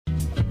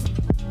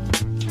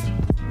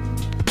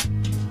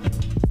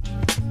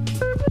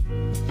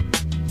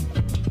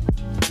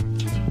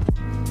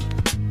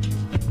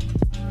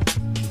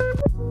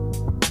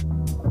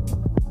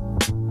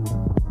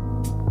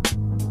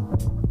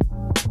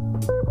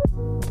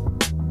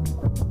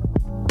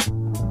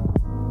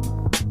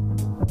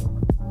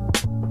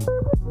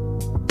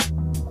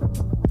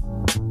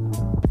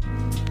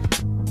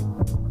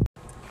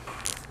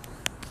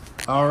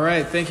All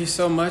right. Thank you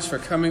so much for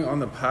coming on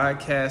the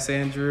podcast,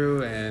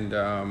 Andrew. And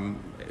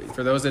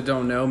for those that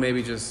don't know,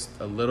 maybe just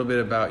a little bit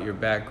about your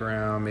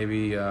background.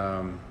 Maybe,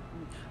 I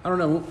don't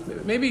know,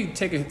 maybe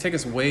take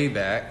us way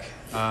back.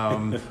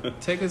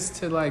 Take us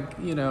to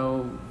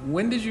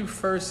when did you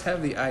first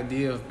have the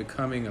idea of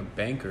becoming a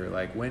banker?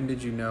 Like, when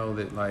did you know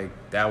that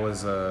that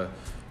was a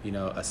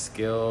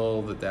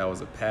skill, that was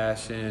a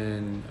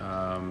passion?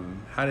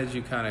 How did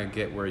you kind of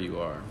get where you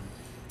are?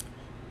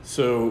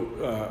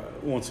 So,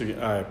 once again,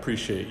 I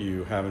appreciate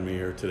you having me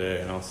here today,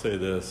 and I'll say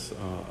this,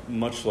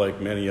 much like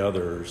many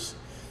others,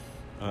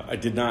 I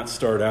did not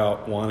start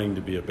out wanting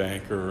to be a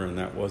banker, and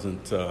that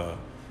wasn't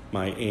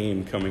my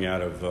aim coming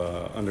out of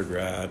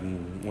undergrad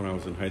and when I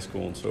was in high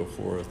school and so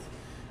forth.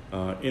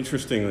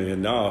 Interestingly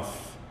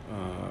enough,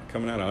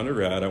 coming out of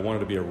undergrad, I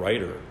wanted to be a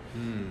writer.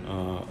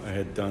 I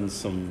had done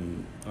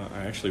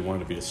I actually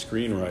wanted to be a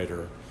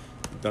screenwriter.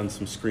 Done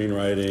some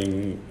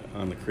screenwriting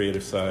on the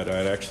creative side. I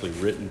had actually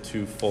written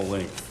 2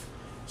 full-length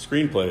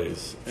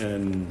screenplays.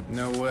 And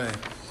no way.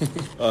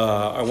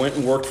 I went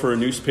and worked for a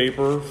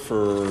newspaper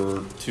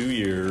for 2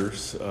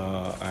 years.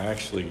 I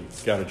actually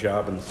got a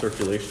job in the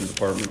circulation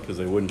department because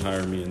they wouldn't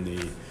hire me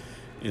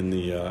in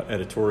the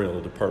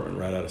editorial department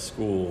right out of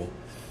school.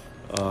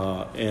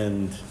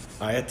 And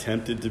I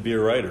attempted to be a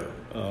writer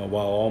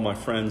while all my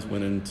friends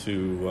went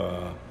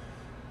into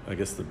I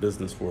guess the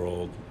business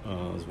world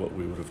is what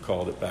we would have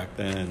called it back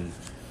then.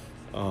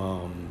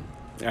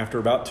 After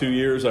about 2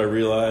 years, I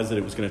realized that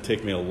it was going to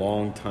take me a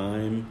long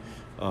time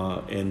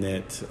and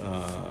that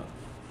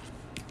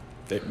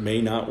it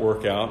may not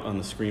work out on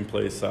the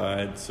screenplay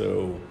side.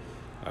 So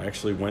I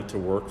actually went to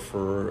work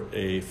for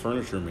a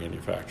furniture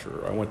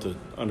manufacturer. I went to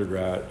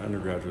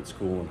undergraduate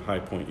school in High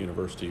Point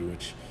University,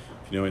 which,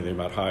 if you know anything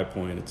about High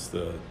Point, it's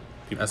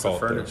that's the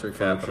furniture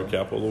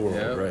capital of the world,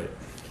 yep. Right?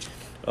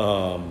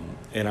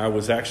 And I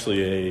was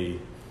actually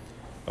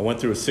I went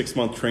through a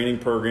 6-month training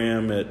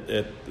program at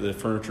the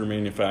furniture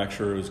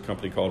manufacturer. It was a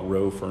company called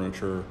Rowe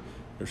Furniture.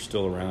 They're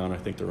still around. I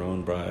think they're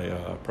owned by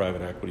a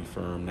private equity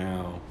firm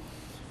now,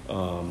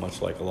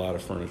 much like a lot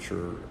of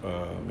furniture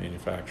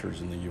manufacturers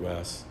in the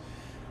U.S.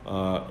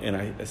 And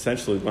I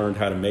essentially learned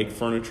how to make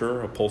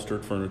furniture,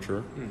 upholstered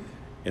furniture.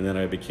 And then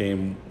I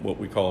became what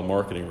we call a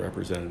marketing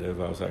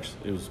representative.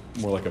 It was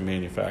more like a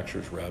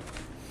manufacturer's rep.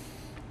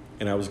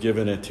 And I was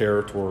given a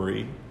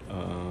territory,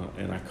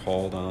 and I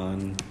called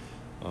on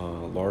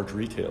large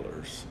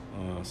retailers.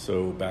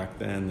 So back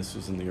then, this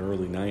was in the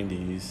early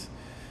 90s.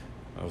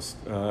 I was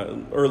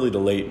early to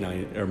late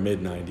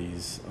mid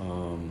 90s.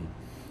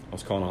 I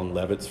was calling on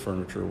Levitt's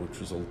Furniture, which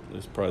was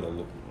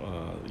probably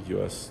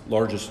the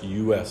largest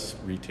U.S.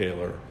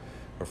 retailer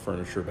of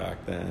furniture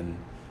back then.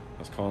 I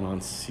was calling on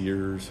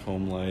Sears,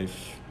 Home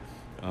Life,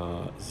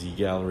 Z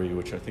Gallery,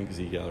 which I think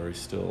Z Gallery is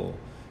still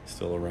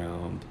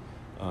around.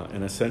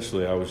 And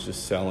essentially, I was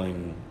just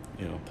selling,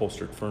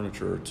 upholstered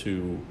furniture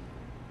to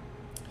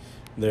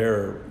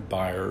their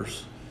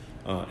buyers,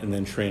 and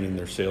then training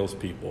their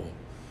salespeople.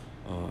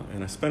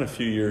 And I spent a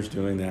few years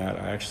doing that.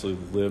 I actually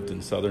lived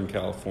in Southern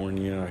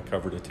California. I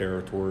covered a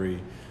territory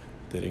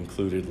that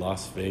included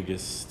Las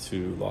Vegas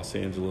to Los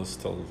Angeles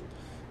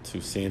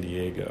to San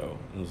Diego.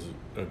 It was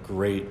a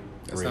great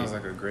sounds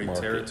like a great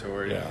market.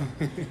 Territory. Yeah.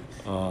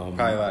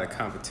 Probably a lot of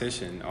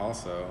competition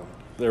also.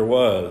 There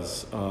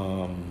was.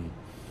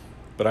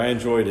 But I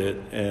enjoyed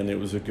it, and it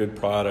was a good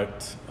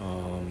product.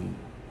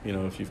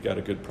 If you've got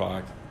a good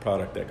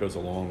product that goes a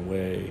long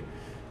way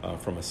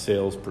from a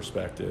sales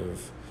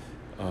perspective.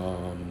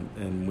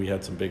 And we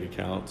had some big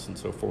accounts and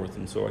so forth.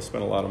 And so I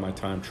spent a lot of my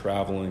time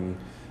traveling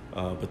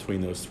between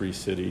those 3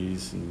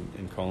 cities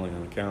and calling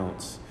on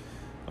accounts.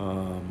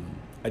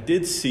 I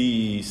did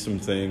see some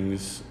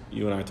things.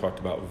 You and I talked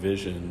about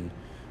vision,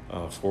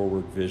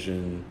 forward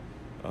vision,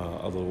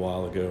 a little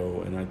while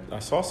ago, and I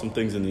saw some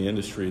things in the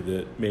industry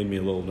that made me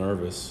a little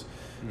nervous.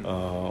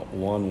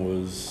 One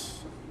was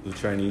the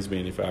Chinese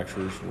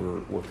manufacturers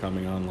were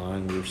coming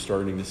online. We were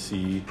starting to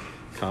see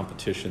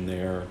competition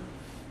there,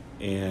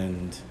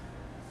 and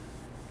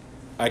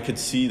I could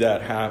see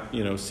that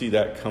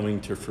coming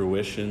to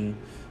fruition.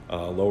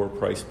 Lower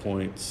price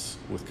points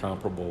with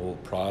comparable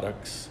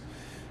products,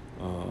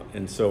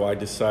 and so I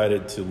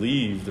decided to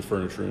leave the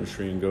furniture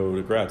industry and go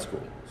to grad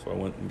school. So I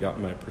went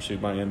and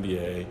pursued my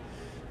MBA.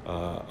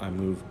 I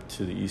moved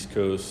to the East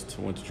Coast,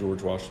 went to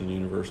George Washington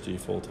University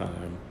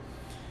full-time.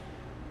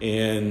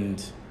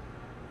 And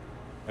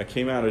I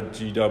came out of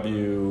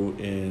GW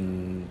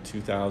in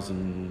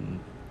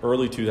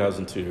early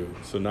 2002.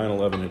 So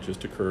 9/11 had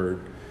just occurred.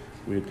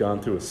 We had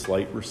gone through a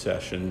slight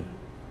recession.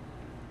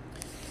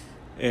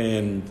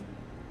 And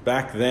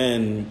back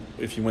then,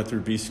 if you went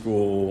through B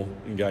school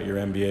and got your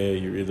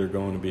MBA, you're either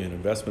going to be an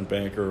investment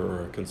banker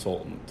or a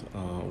consultant,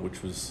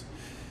 which was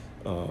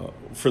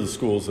for the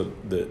schools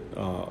that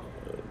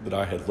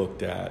I had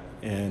looked at.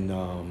 And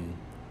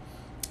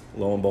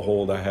lo and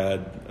behold, I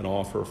had an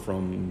offer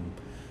from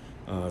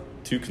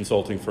 2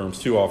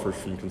 offers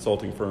from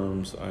consulting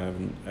firms. I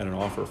had an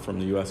offer from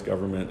the U.S.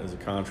 government as a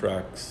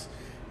contracts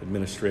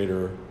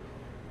administrator.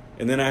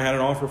 And then I had an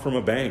offer from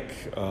a bank.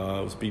 It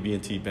was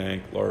BB&T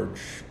Bank,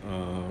 large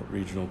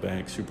regional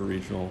bank, super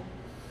regional.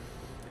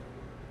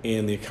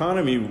 And the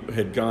economy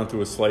had gone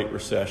through a slight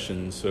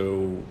recession,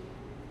 so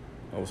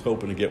I was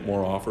hoping to get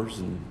more offers,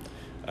 and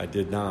I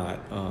did not.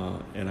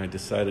 And I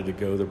decided to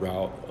go the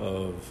route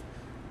of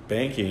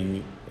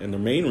banking. And the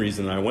main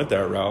reason I went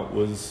that route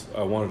was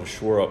I wanted to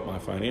shore up my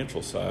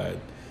financial side.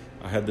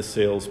 I had the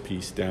sales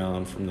piece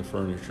down from the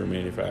furniture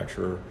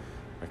manufacturer.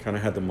 I kind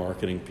of had the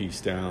marketing piece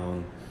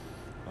down.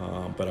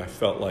 But I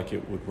felt like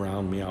it would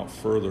round me out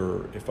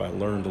further if I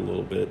learned a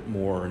little bit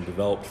more and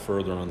developed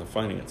further on the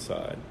finance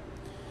side.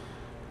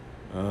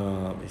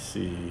 Let me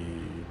see.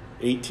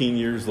 18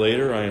 years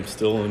later, I am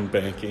still in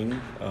banking,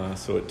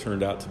 so it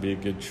turned out to be a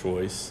good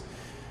choice.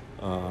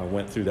 I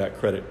went through that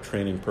credit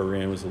training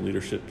program. It was a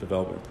leadership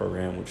development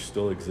program, which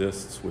still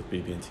exists with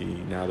BB&T.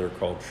 Now they're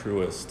called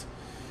Truist,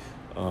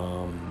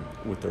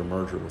 with their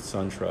merger with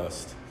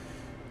SunTrust.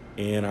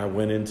 And I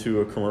went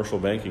into a commercial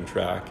banking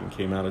track and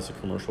came out as a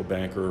commercial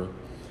banker,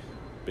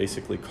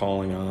 basically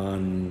calling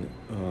on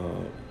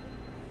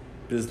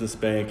business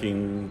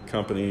banking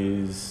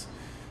companies,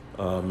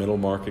 middle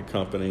market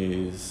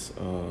companies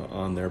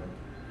on their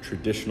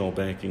traditional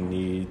banking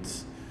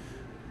needs.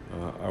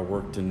 I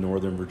worked in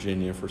Northern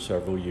Virginia for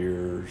several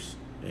years,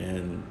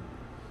 and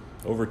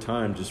over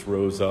time just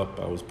rose up.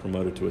 I was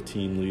promoted to a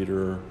team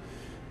leader,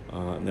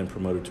 and then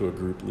promoted to a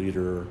group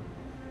leader.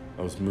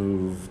 I was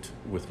moved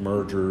with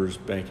mergers,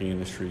 banking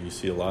industry, you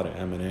see a lot of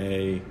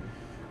M&A,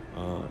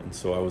 and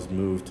so I was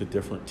moved to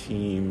different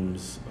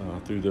teams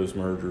through those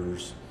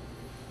mergers.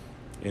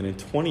 And in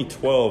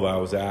 2012, I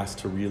was asked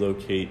to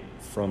relocate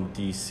from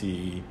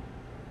DC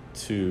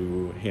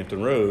to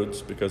Hampton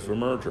Roads because of a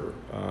merger.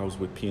 I was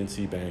with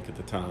PNC Bank at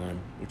the time,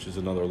 which is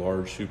another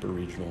large super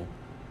regional.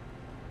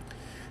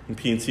 And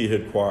PNC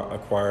had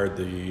acquired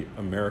the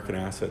American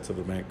assets of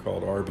a bank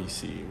called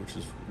RBC, which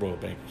is Royal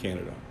Bank of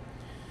Canada,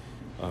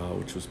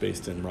 which was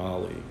based in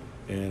Raleigh.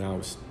 And I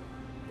was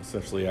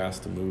essentially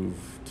asked to move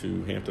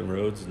to Hampton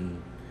Roads,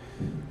 and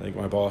I think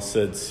my boss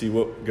said,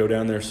 go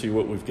down there, see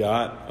what we've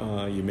got.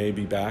 You may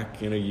be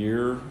back in a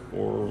year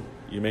or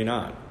you may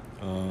not.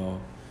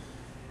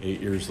 8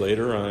 years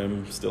later,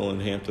 I'm still in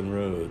Hampton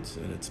Roads,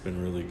 and it's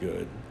been really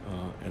good.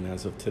 And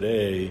as of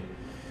today,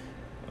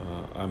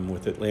 I'm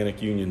with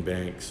Atlantic Union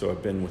Bank, so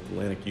I've been with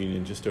Atlantic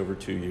Union just over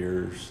 2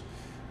 years,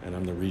 and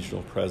I'm the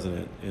regional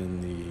president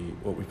in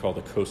what we call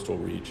the coastal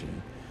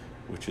region,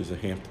 which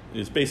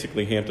is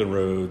basically Hampton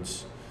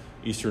Roads,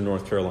 Eastern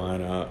North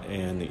Carolina,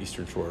 and the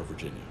Eastern Shore of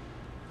Virginia.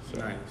 So.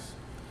 Nice.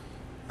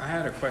 I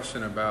had a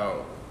question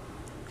about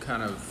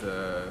kind of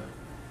the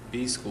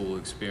B school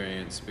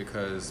experience,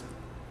 because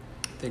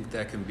I think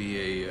that can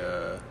be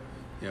a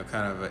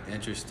kind of an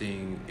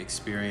interesting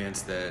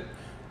experience that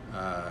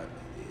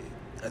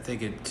I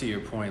think to your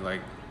point,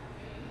 like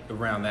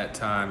around that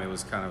time it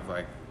was kind of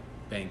like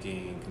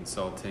banking,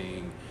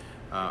 consulting.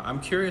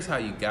 I'm curious how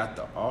you got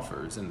the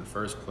offers in the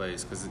first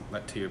place, because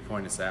like to your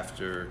point, it's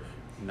after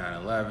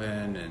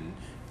 9/11, and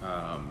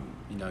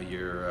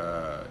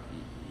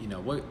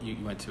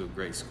you went to a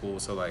great school,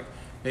 so like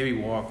maybe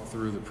walk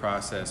through the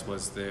process.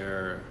 Was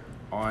there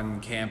on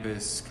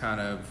campus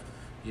kind of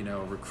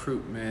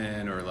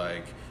recruitment, or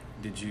like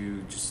did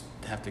you just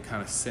have to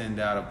kind of send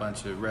out a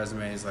bunch of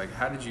resumes? Like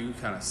how did you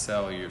kind of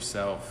sell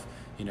yourself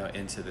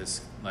into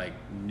this like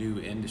new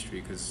industry,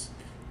 because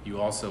you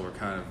also were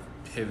kind of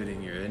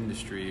pivoting your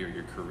industry or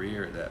your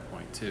career at that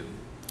point too?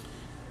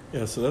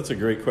 Yeah, so that's a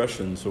great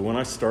question. So when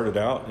I started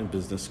out in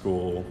business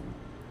school,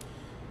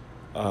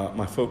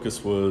 my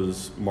focus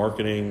was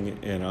marketing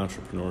and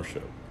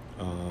entrepreneurship.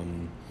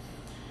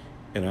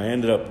 And I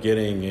ended up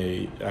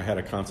I had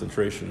a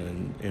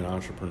concentration in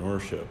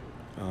entrepreneurship.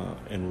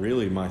 And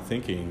really my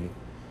thinking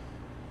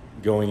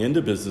going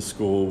into business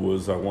school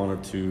was I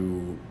wanted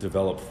to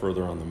develop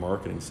further on the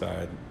marketing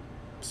side,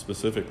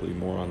 specifically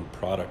more on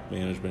product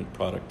management,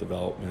 product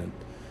development.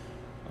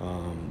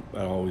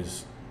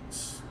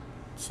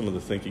 Some of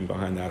the thinking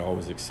behind that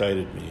always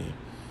excited me.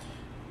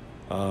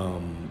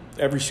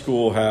 Every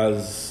school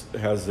has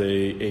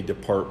a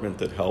department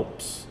that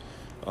helps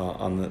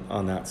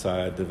on that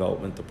side,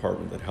 development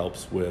department that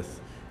helps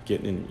with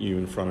getting you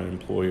in front of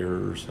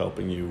employers,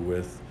 helping you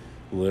with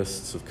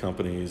lists of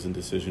companies and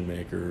decision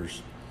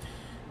makers.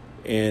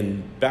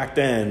 And back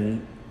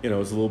then, it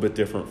was a little bit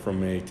different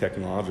from a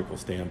technological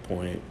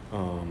standpoint.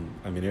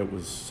 It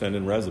was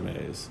sending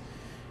resumes.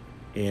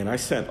 And I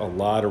sent a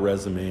lot of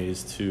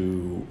resumes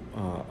to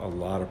a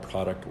lot of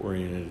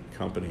product-oriented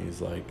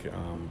companies like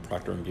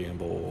Procter &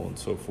 Gamble and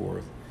so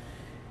forth.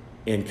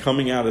 And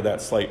coming out of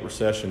that slight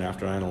recession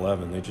after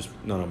 9/11,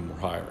 none of them were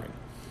hiring.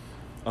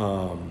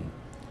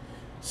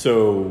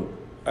 So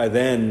I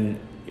then,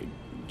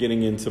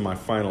 getting into my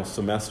final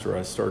semester,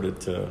 I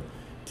started to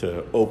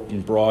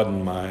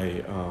broaden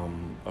my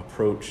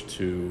approach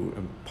to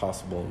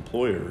possible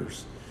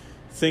employers,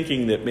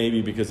 thinking that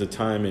maybe because of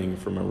timing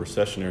from a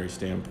recessionary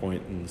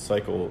standpoint and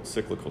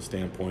cyclical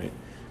standpoint,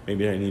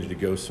 maybe I needed to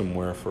go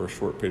somewhere for a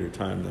short period of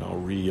time, then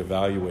I'll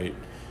reevaluate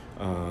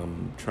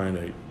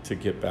trying to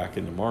get back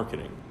into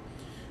marketing.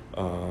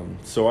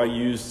 So I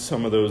used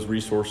some of those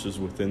resources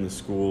within the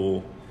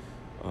school,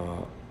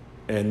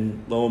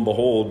 and lo and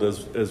behold,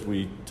 as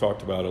we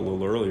talked about a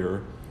little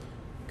earlier,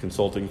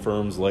 consulting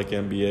firms like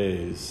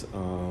MBAs,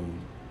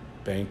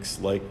 banks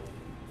like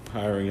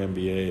hiring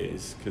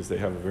MBAs because they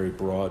have a very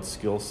broad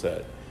skill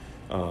set,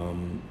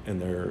 and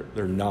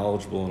they're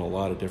knowledgeable in a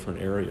lot of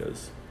different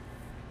areas.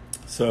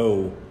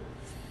 So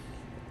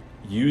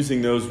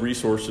using those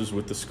resources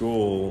with the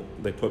school,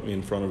 they put me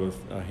in front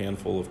of a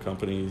handful of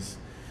companies.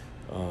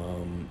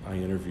 I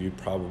interviewed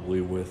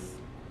probably with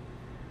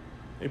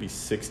maybe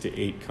 6 to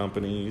 8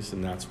 companies,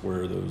 and that's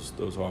where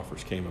those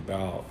offers came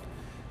about.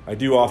 I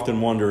do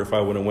often wonder if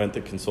I would have went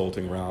the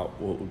consulting route,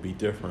 what would be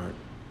different.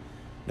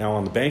 Now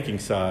on the banking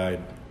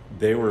side,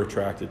 they were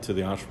attracted to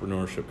the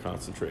entrepreneurship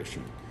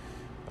concentration.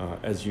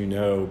 As you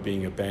know,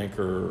 being a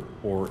banker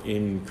or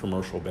in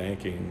commercial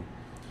banking,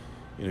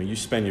 you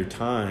spend your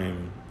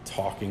time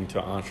talking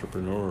to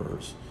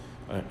entrepreneurs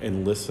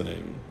and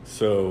listening.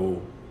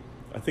 So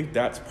I think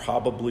that's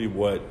probably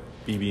what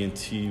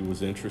BB&T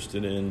was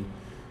interested in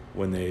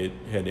when they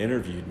had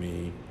interviewed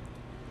me.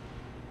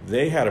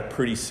 They had a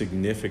pretty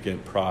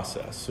significant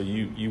process. So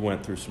you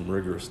went through some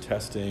rigorous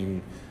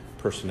testing,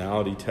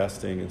 personality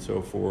testing, and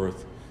so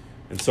forth.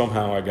 And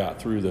somehow I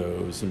got through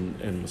those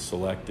and was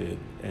selected.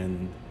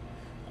 And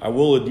I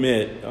will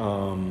admit,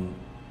 from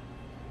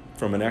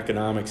an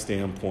economic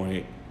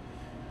standpoint,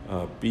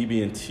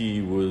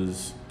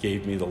 BB&T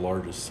gave me the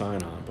largest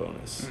sign-on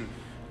bonus.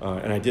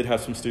 And I did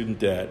have some student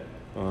debt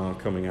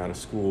coming out of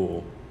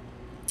school.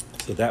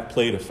 So that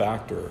played a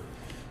factor.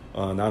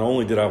 Not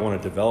only did I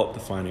want to develop the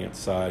finance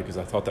side because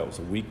I thought that was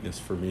a weakness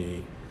for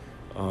me,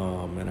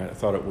 and I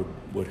thought it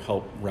would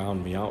help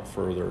round me out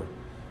further.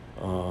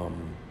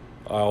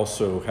 I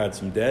also had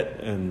some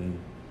debt, and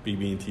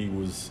BB&T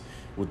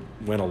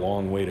went a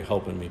long way to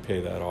helping me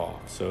pay that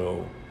off.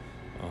 So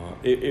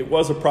it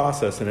was a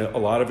process, and a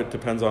lot of it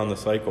depends on the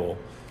cycle.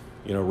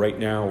 Right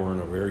now we're in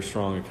a very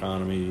strong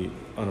economy.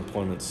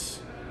 Unemployment's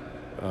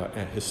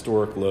at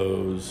historic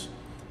lows.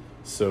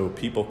 So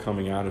people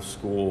coming out of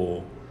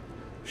school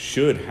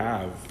should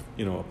have,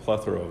 a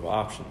plethora of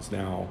options.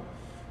 Now,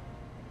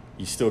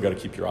 you still got to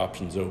keep your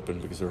options open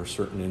because there are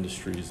certain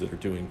industries that are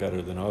doing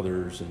better than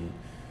others and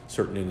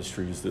certain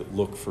industries that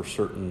look for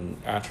certain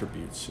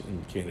attributes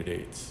in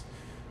candidates.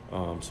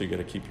 So you got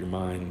to keep your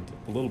mind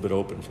a little bit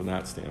open from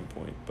that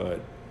standpoint.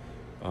 But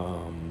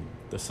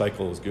the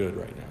cycle is good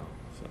right now.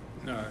 So.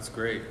 No, that's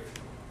great.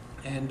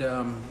 And,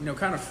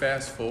 kind of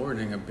fast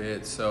forwarding a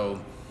bit.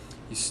 So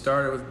you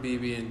started with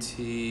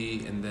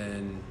BB&T and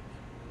then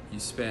you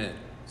spent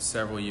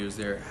several years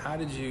there. How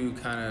did you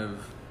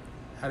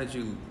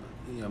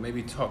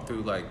maybe talk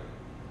through kind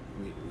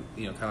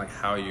of like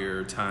how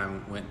your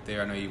time went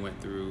there? I know you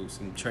went through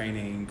some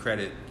training,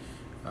 credit.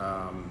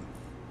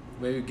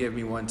 Maybe give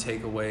me one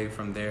takeaway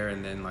from there,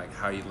 and then like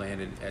how you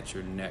landed at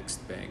your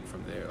next bank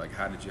from there. Like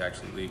how did you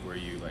actually leave? Were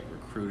you like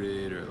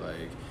recruited or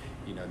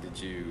did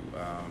you,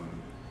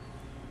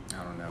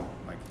 I don't know,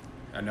 like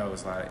I know it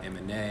was a lot of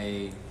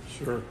M&A.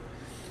 Sure.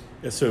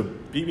 Yeah, so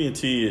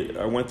BB&T,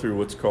 I went through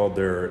what's called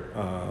their,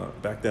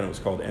 back then it was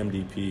called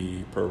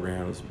MDP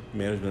program, it was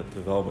Management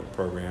Development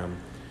Program.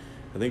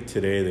 I think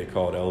today they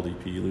call it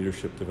LDP,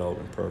 Leadership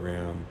Development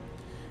Program.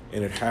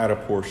 And it had a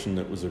portion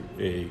that was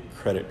a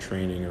credit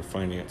training or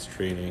finance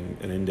training,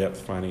 an in-depth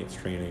finance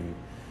training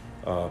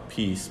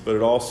piece. But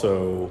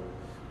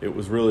it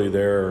was really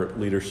their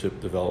leadership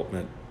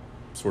development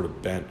sort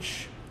of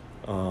bench.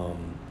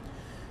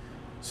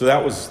 So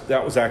that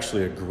was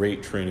actually a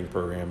great training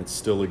program. It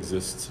still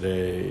exists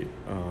today.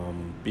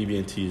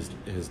 BB&T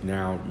has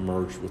now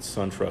merged with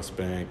SunTrust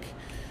Bank.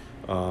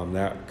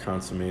 That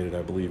consummated,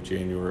 I believe,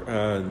 January.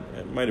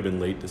 It might have been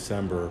late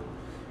December.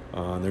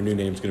 Their new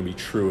name is going to be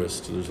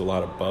Truist. There's a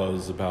lot of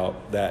buzz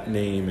about that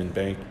name in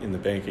the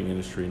banking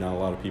industry. Not a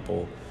lot of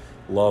people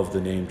love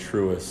the name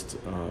Truist.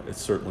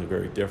 It's certainly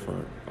very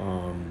different.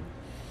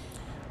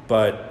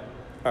 But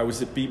I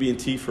was at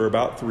BB&T for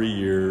about 3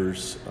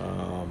 years.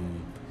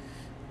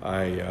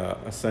 I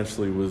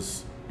essentially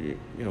was,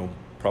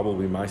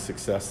 probably my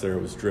success there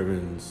was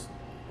driven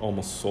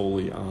almost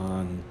solely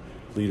on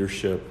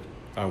leadership.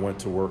 I went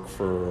to work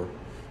for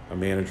a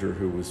manager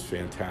who was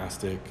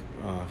fantastic.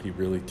 He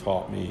really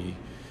taught me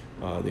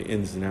the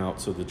ins and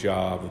outs of the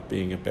job of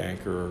being a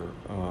banker.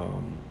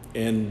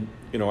 And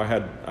I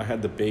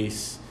had the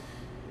base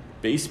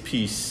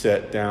piece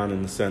set down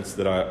in the sense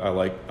that I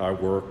like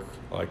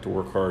to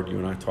work hard. You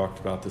and I talked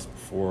about this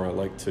before.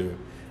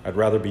 I'd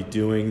rather be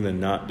doing than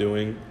not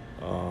doing,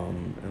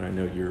 and I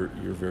know you're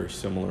very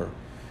similar.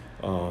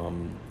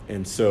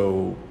 And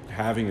so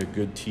having a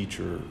good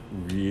teacher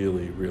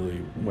really,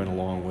 really went a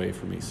long way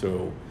for me.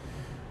 So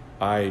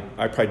I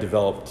probably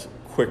developed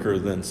quicker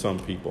than some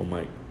people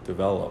might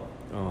develop.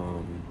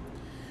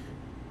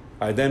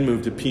 I then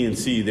moved to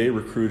PNC. They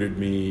recruited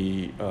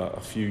me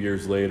a few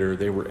years later.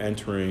 They were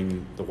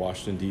entering the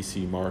Washington,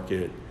 D.C.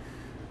 market.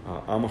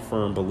 I'm a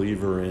firm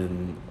believer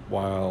in,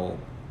 while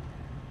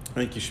I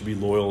think you should be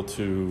loyal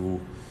to,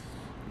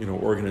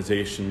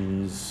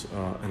 organizations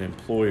and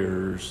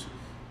employers,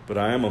 But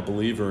I am a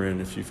believer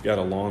in, if you've got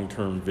a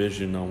long-term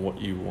vision on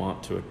what you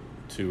want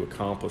to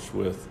accomplish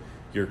with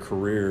your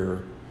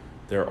career,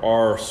 there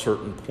are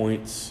certain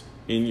points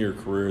in your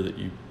career that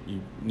you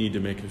need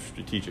to make a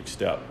strategic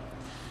step.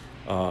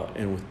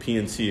 And with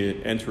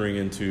PNC entering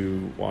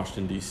into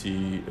Washington,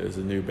 D.C. as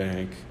a new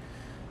bank,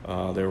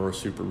 they were a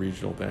super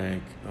regional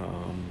bank.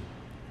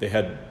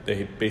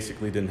 They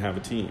basically didn't have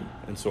a team,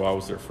 and so I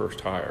was their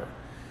first hire.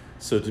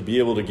 So to be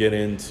able to get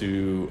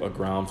into a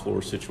ground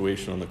floor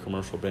situation on the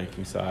commercial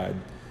banking side,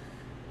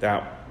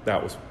 that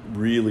was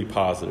really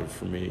positive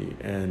for me,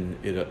 and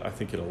I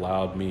think it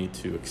allowed me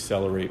to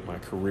accelerate my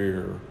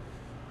career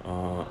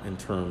in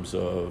terms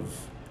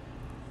of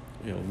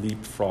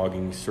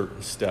leapfrogging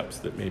certain steps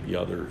that maybe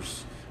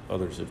others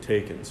have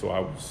taken. So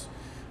I was,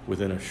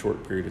 within a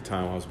short period of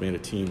time, I was made a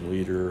team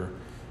leader,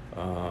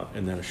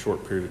 and then a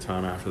short period of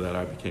time after that,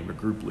 I became a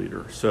group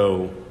leader.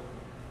 So,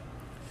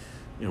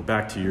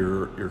 back to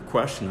your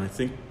question, I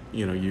think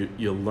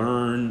you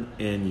learn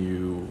and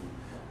you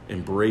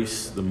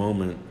embrace the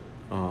moment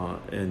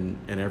and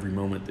every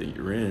moment that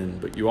you're in,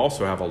 but you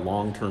also have a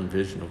long-term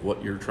vision of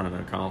what you're trying to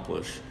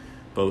accomplish,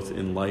 both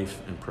in life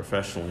and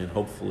professionally, and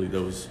hopefully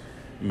those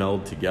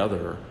meld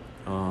together.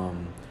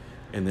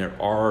 And there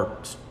are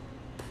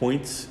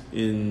points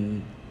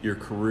in your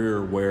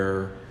career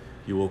where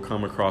you will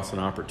come across an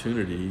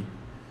opportunity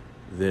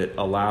that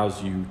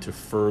allows you to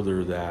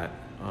further that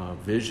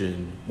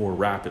vision more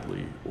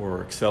rapidly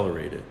or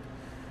accelerate it.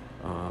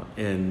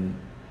 And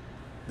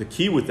the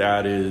key with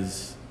that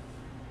is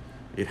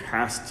you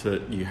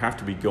have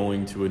to be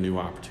going to a new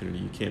opportunity.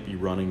 You can't be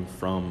running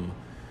from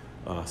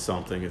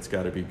something. It's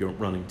got to be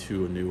running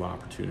to a new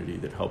opportunity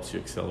that helps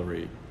you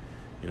accelerate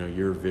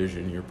your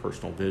vision, your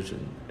personal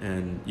vision.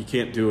 And you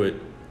can't do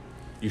it,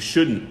 you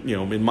shouldn't,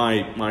 in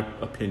my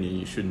opinion,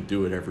 you shouldn't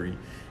do it every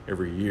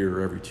year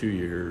or every 2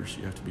 years.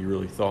 You have to be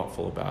really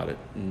thoughtful about it,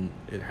 and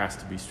it has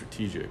to be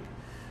strategic.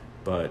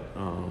 But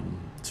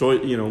so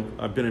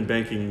I've been in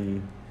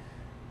banking,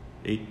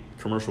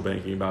 commercial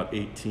banking, about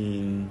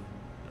 18,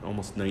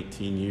 almost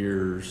 19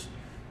 years,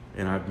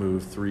 and I've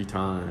moved 3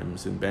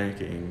 times in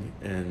banking.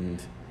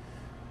 And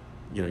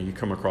you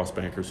come across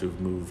bankers who've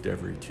moved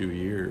every 2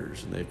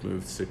 years, and they've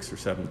moved 6 or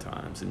 7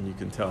 times, and you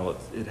can tell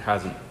it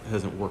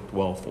hasn't worked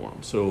well for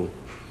them. So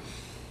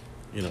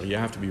you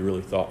have to be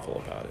really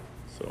thoughtful about it.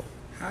 So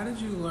how did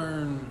you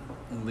learn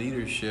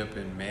leadership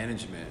and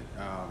management?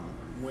 How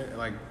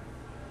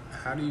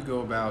do you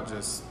go about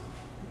just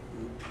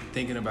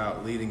thinking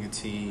about leading a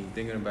team,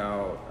 thinking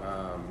about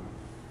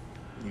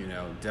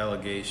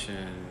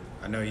delegation?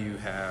 I know you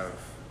have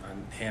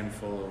a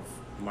handful of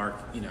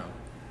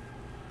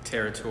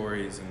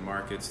territories and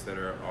markets that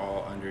are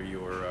all under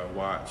your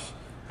watch.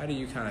 How do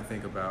you kind of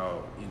think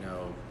about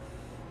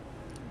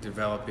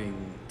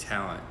developing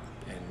talent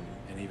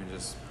and even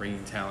just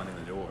bringing talent in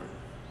the door?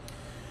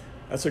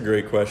 That's a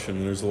great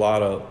question. There's a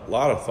lot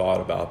of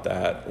thought about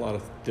that, a lot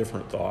of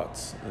different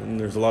thoughts, and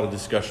there's a lot of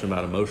discussion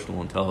about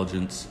emotional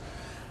intelligence,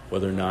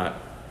 whether or not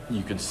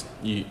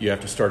you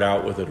have to start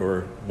out with it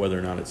or whether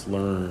or not it's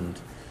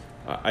learned.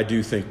 I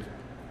do think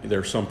there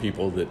are some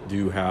people that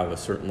do have a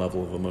certain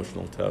level of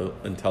emotional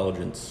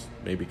intelligence,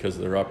 maybe because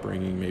of their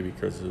upbringing, maybe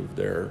because of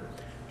their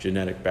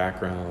genetic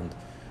background,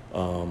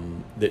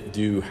 that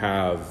do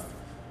have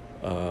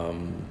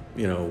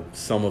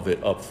some of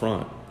it up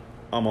front.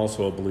 I'm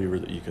also a believer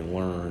that you can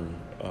learn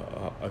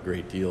a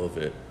great deal of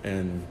it.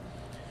 And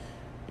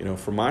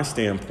from my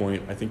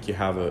standpoint, I think you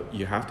have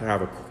to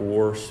have a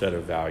core set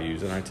of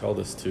values, and I tell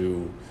this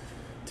to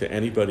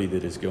anybody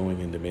that is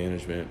going into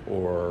management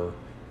or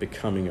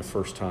becoming a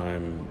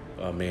first-time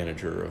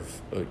manager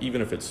of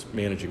even if it's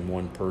managing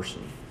one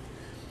person.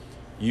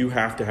 You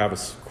have to have a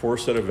core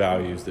set of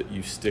values that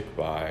you stick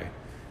by,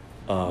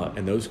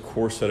 and those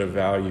core set of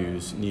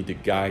values need to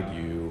guide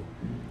you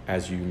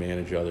as you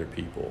manage other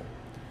people.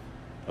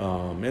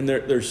 And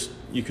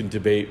you can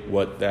debate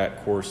what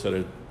that core set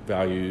of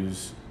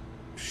values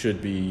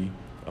should be.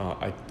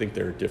 I think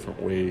there are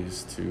different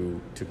ways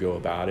to go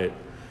about it.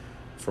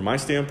 From my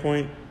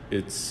standpoint,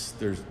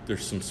 there's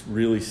some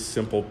really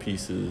simple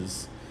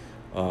pieces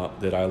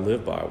that I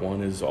live by.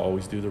 One is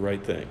always do the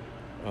right thing.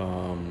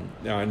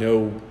 Now I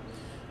know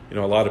a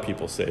lot of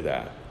people say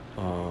that,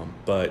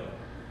 but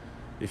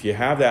if you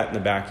have that in the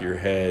back of your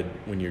head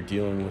when you're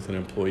dealing with an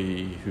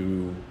employee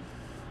who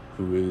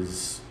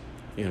is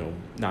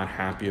not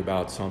happy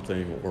about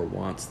something or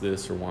wants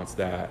this or wants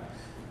that,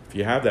 if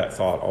you have that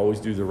thought, always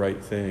do the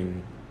right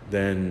thing,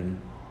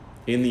 then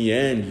in the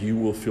end you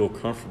will feel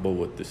comfortable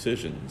with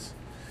decisions.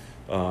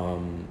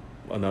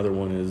 Another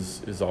one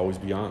is always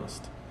be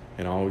honest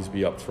and always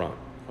be upfront.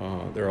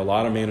 There are a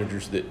lot of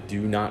managers that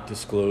do not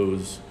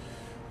disclose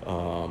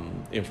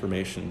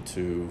information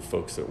to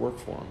folks that work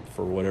for them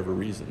for whatever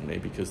reason,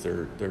 maybe because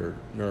they're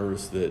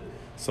nervous that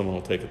someone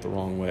will take it the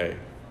wrong way.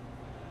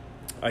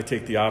 I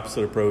take the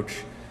opposite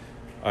approach.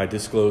 I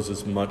disclose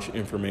as much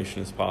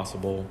information as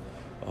possible,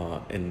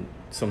 and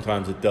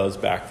sometimes it does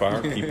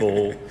backfire.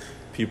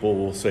 People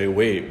will say,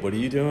 "Wait, what are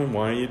you doing?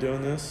 Why are you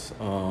doing this?"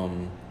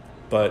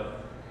 But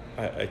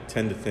I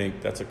tend to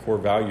think that's a core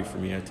value for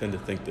me. I tend to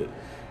think that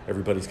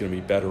everybody's going to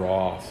be better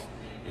off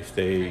if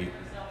they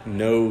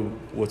know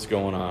what's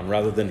going on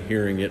rather than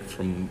hearing it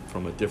from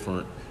a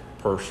different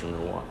person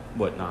or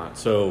whatnot.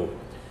 So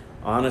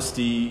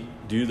honesty,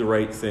 do the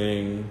right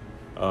thing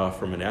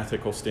from an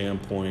ethical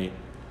standpoint.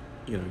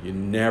 You know, you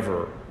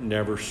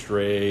never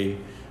stray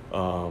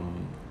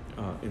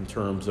in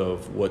terms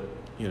of what,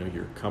 you know,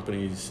 your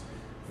company's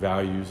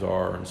values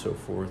are and so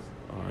forth.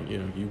 You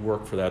know, you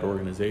work for that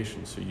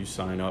organization, so you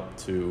sign up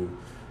to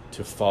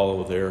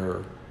follow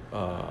their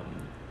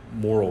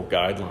moral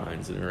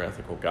guidelines and their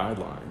ethical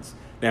guidelines.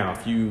 Now,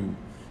 if you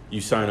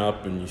sign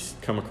up and you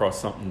come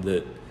across something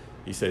that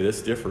you say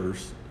this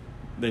differs,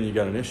 then you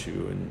got an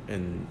issue,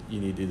 and you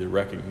need to either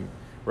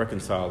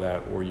reconcile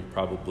that, or you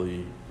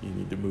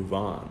need to move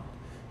on.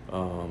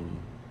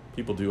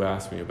 People do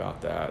ask me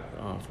about that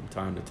from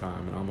time to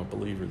time, and I'm a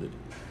believer that,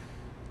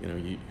 you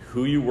know,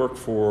 who you work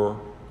for,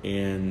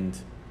 and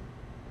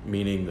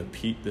meaning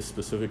the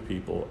specific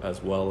people,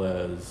 as well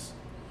as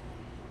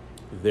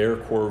their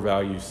core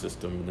value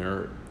system,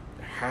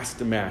 has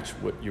to match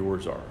what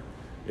yours are.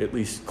 At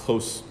least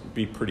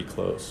be pretty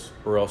close,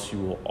 or else you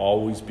will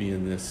always be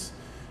in this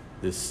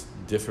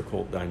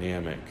difficult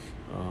dynamic.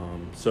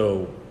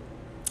 So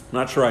I'm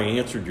not sure I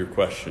answered your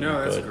question.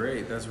 No, that's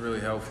great. That's really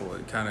helpful.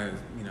 It kind of,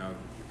 you know,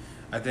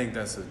 I think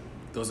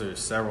those are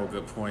several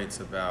good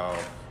points about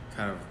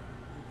kind of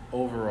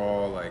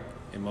overall, like,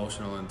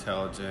 emotional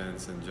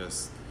intelligence, and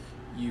just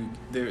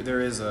there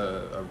is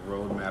a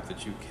roadmap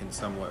that you can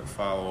somewhat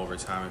follow over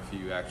time if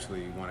you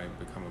actually want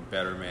to become a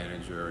better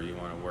manager, or you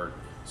want to work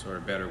sort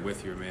of better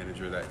with your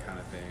manager, that kind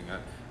of thing.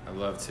 I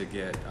love to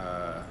get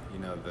you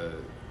know, the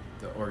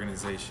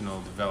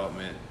organizational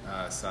development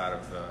side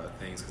of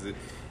things, because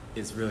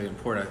it's really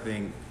important. I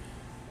think,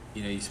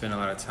 you know, you spend a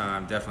lot of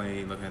time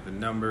definitely looking at the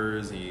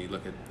numbers, and you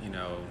look at, you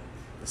know,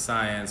 the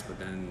science, but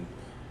then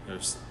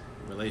there's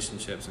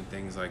relationships and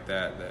things like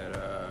that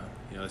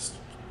you know, it's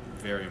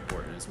very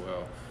important as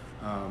well.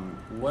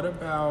 What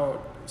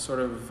about sort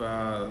of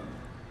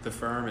the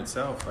firm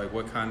itself? Like,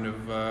 what kind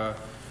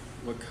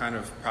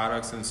of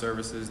products and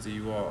services do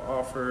you all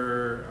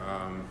offer?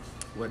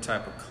 What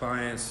type of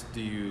clients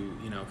do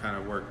you know, kind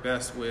of work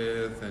best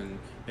with? And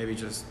maybe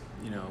just,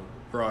 you know,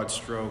 broad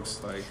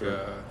strokes, like,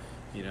 Sure.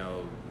 You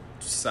know,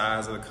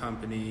 size of the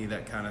company,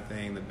 that kind of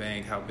thing. The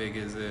bank, how big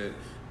is it?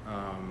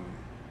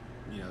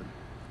 You know,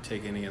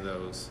 take any of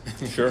those.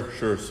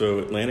 Sure. So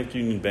Atlantic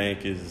Union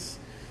Bank it's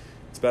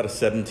about a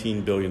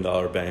 $17 billion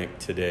bank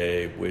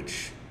today,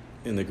 which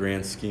in the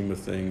grand scheme of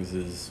things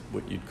is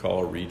what you'd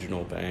call a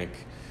regional bank.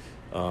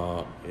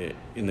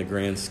 In the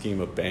grand scheme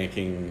of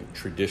banking,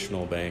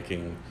 traditional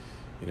banking,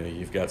 you know,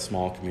 you've got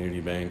small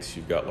community banks,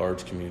 you've got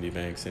large community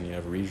banks, and you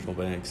have regional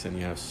banks, and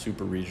you have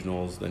super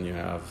regionals, then you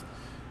have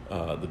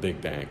the big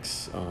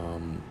banks.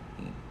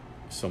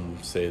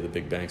 Some say the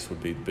big banks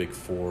would be the big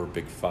four,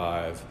 big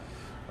five,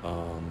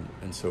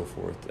 and so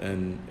forth.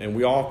 And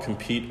we all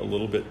compete a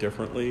little bit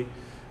differently.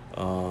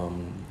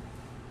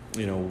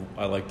 You know,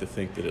 I like to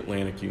think that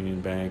Atlantic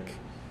Union Bank,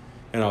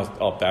 and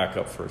I'll back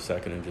up for a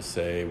second and just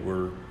say,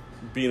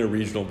 being a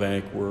regional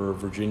bank, we're a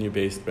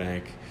Virginia-based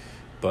bank,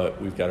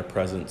 but we've got a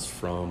presence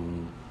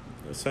from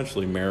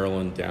essentially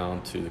Maryland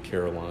down to the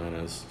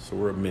Carolinas. So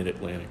we're a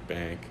mid-Atlantic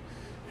bank,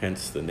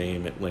 hence the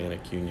name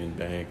Atlantic Union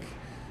Bank.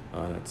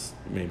 That's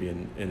maybe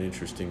an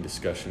interesting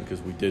discussion,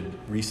 because we did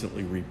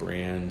recently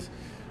rebrand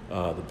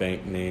the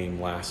bank name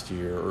last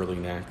year.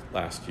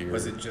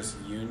 Was it just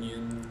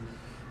Union?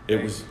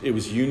 It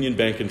was Union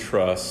Bank and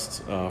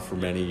Trust for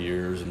many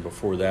years, and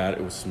before that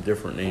it was some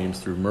different names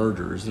through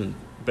mergers. And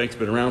the bank's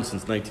been around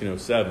since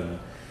 1907,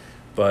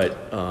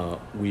 but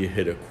we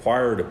had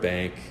acquired a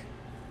bank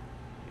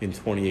in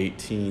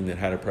 2018 that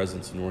had a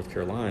presence in North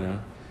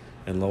Carolina,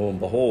 and lo and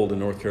behold, in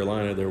North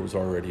Carolina there was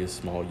already a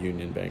small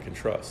Union Bank and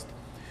Trust.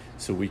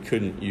 So we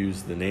couldn't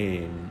use the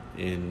name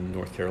in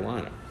North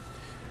Carolina.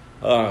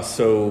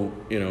 So,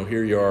 you know,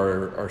 here you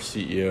are, our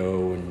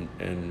CEO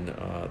and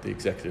the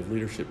executive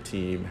leadership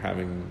team,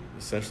 having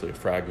essentially a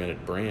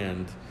fragmented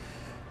brand,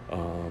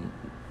 and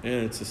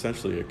it's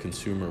essentially a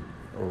consumer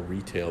or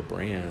retail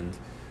brand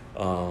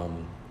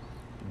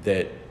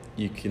that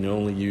you can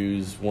only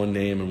use one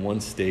name in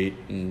one state,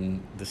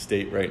 and the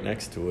state right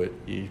next to it,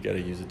 you've got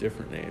to use a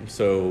different name.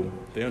 So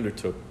they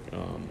undertook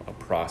a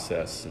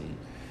process and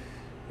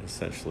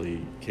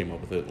essentially came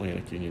up with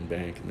Atlantic Union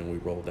Bank, and then we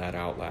rolled that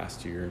out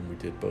last year, and we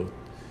did both,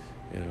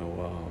 you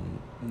know,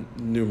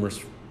 numerous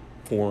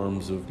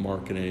forms of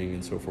marketing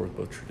and so forth,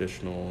 both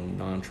traditional and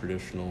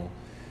non-traditional,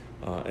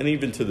 and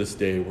even to this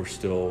day we're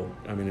still,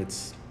 I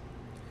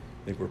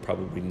think we're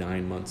probably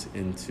 9 months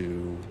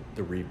into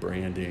the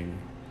rebranding,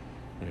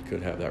 and I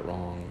could have that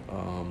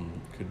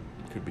wrong,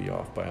 could be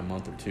off by a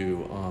month or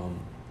two,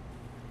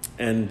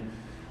 and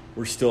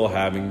we're still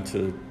having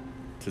to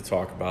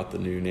talk about the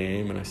new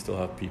name, and I still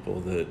have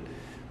people that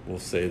will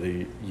say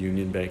the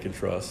Union Bank and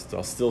Trust.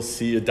 I'll still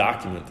see a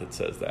document that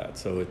says that,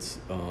 so it's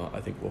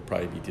I think we'll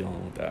probably be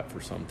dealing with that for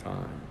some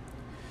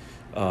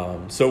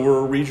time. So we're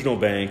a regional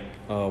bank.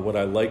 What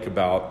I like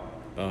about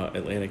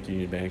Atlantic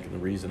Union Bank, and the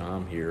reason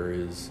I'm here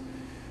is,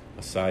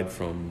 aside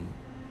from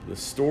the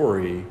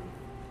story,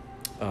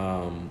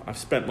 I've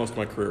spent most of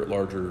my career at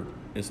larger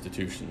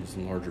institutions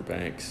and larger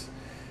banks.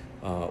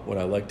 What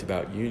I liked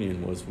about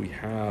Union was we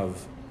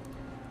have,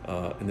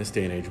 in this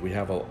day and age,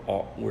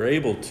 we're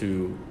able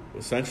to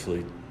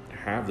essentially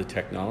have the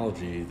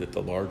technology that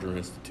the larger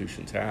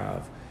institutions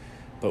have,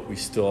 but we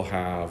still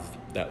have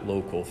that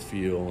local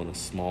feel and a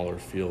smaller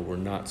feel. We're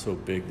not so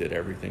big that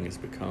everything has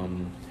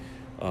become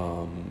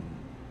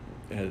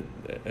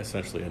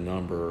essentially a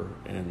number.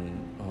 And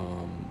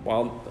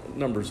while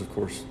numbers, of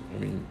course, I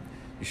mean,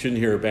 you shouldn't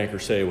hear a banker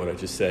say what I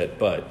just said,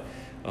 but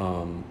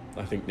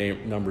I think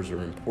numbers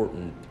are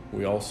important.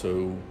 We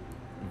also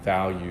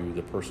value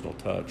the personal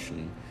touch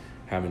and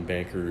having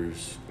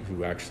bankers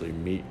who actually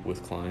meet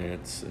with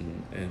clients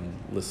and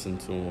listen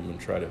to them and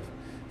try to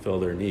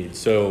fill their needs.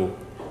 So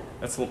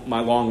that's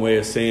my long way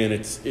of saying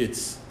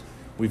it's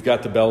we've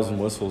got the bells and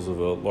whistles of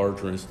a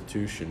larger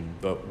institution,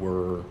 but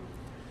we're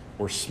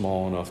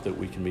small enough that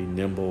we can be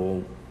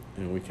nimble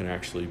and we can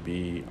actually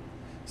be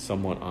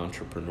somewhat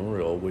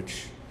entrepreneurial,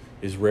 which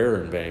is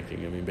rare in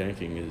banking. I mean,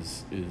 banking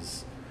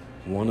is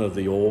one of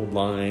the old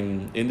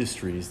line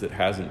industries that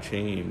hasn't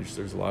changed.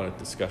 There's a lot of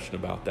discussion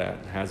about that,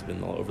 and has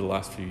been over the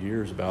last few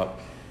years, about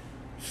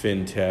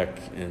fintech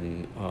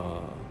and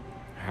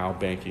how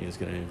banking is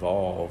going to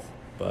evolve.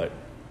 But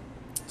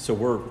so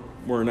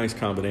we're a nice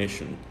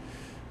combination.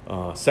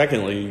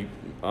 Secondly,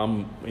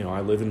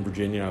 I live in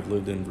Virginia. I've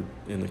lived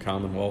in the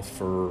Commonwealth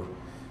for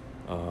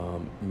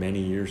many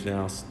years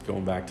now,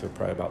 going back to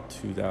probably about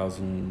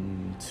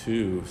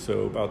 2002,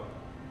 so about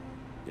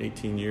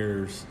 18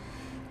 years.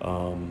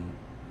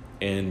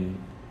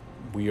 And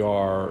we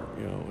are,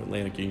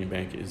 Atlantic Union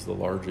Bank is the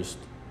largest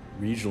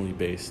regionally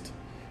based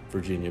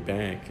Virginia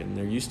bank. And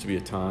there used to be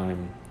a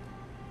time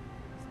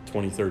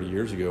 20, 30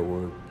 years ago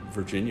where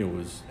Virginia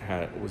was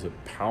a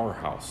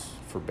powerhouse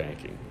for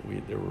banking.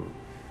 There were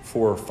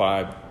 4 or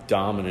 5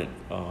 dominant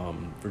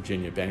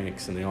Virginia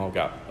banks, and they all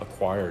got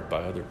acquired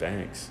by other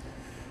banks.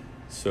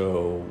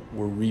 So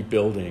we're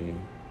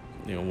rebuilding,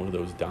 one of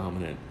those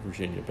dominant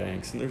Virginia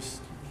banks. And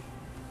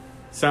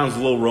sounds a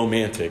little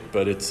romantic,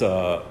 but it's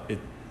it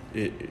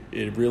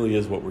really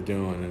is what we're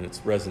doing, and it's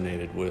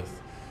resonated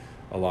with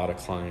a lot of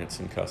clients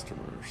and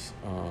customers.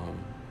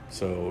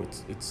 So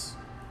it's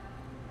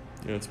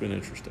been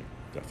interesting,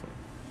 definitely.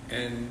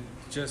 And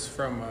just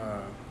from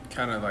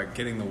kind of like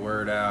getting the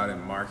word out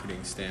and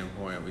marketing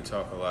standpoint, we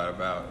talk a lot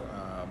about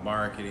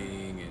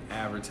marketing and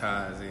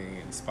advertising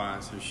and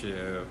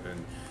sponsorship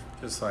and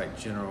just like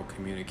general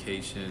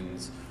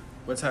communications.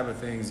 What type of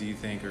things do you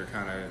think are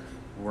kind of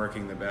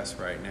working the best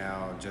right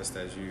now, just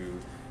as you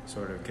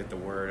sort of get the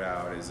word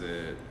out? Is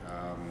it,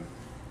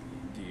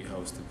 do you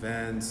host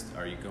events?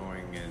 Are you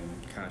going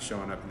and kind of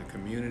showing up in the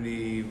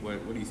community?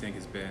 What do you think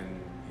has been,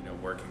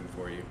 working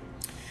for you?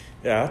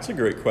 Yeah, that's a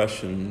great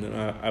question.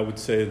 I would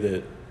say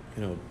that,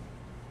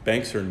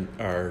 banks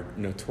are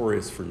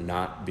notorious for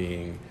not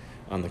being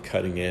on the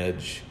cutting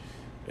edge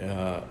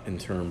in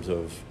terms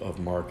of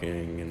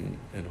marketing,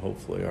 and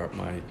hopefully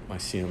my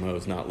CMO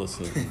is not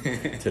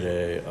listening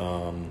today.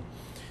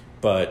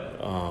 But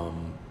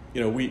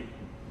we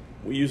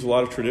use a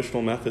lot of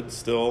traditional methods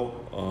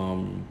still.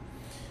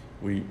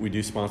 We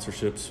do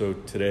sponsorships. So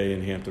today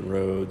in Hampton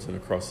Roads and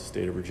across the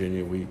state of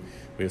Virginia, we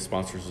have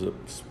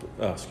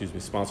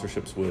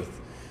sponsorships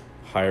with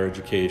higher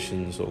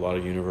education, so a lot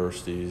of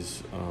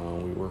universities.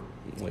 We work,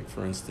 like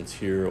for instance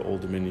here,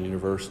 Old Dominion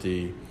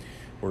University.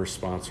 We're a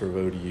sponsor of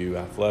ODU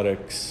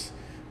Athletics.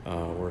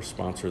 We're a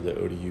sponsor of the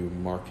ODU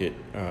Market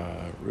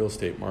Real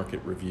Estate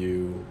Market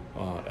Review,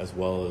 as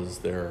well as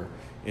their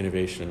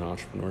Innovation and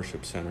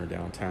Entrepreneurship Center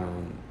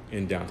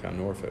in downtown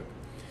Norfolk.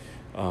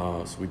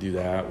 So we do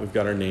that. We've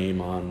got our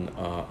name on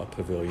a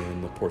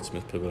pavilion, the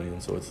Portsmouth Pavilion,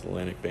 so it's the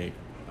Atlantic Bank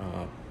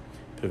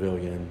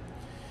Pavilion.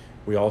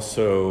 We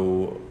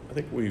also, I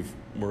think we're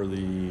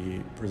the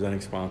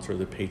presenting sponsor of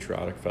the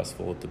Patriotic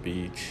Festival at the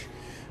Beach,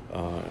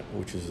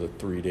 which is a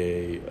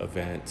 3-day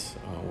event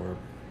where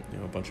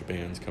a bunch of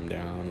bands come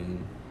down,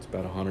 and it's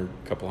about a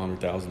couple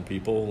 100,000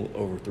 people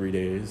over 3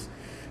 days.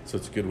 So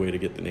it's a good way to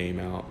get the name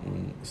out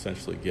and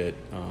essentially get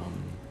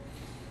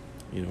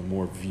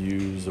more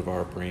views of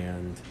our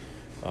brand.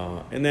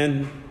 And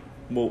then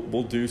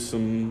we'll do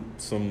some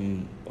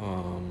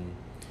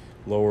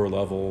lower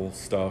level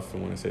stuff.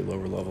 And when I say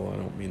lower level, I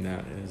don't mean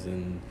that as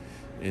in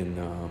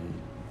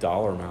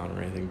dollar amount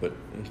or anything, but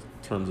in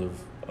terms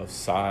of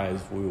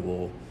size,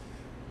 we'll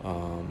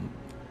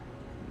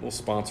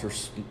sponsor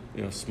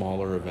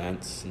smaller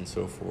events and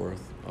so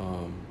forth.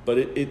 But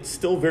it's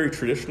still very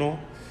traditional.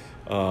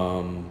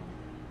 We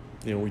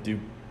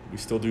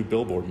still do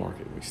billboard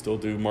marketing. We still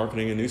do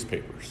marketing in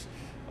newspapers,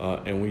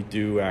 and we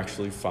do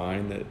actually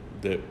find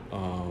that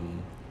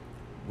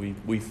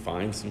we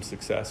find some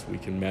success. We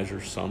can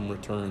measure some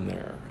return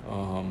there.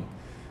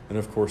 And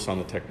of course, on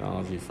the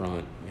technology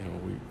front,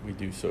 we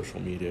do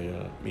social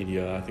media.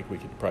 I think we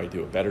could probably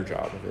do a better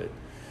job of it,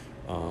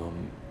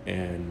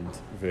 and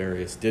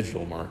various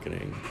digital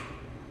marketing.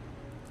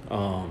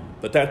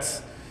 But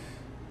that's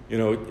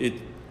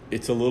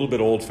It's a little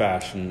bit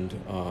old-fashioned,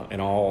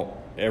 and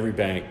every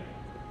bank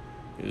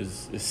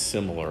is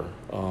similar.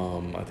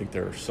 I think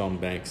there are some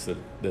banks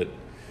that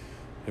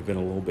have been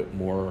a little bit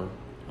more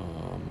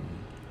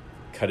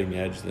cutting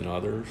edge than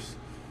others.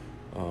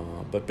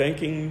 But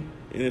banking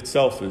in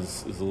itself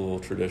is a little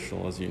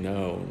traditional, as you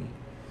know.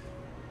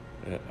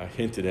 And I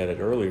hinted at it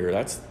earlier.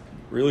 That's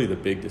really the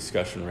big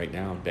discussion right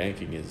now in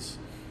banking is,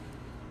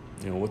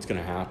 what's going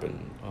to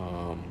happen.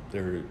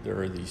 There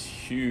are these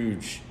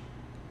huge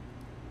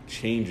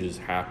changes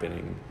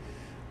happening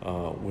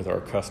with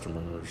our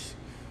customers.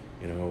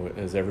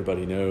 As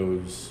everybody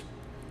knows,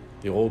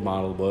 the old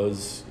model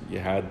was you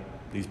had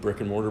these brick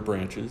and mortar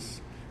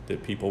branches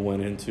that people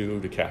went into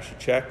to cash a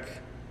check,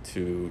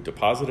 to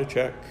deposit a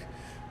check,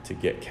 to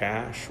get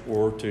cash,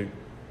 or to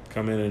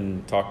come in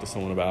and talk to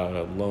someone about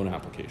a loan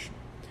application.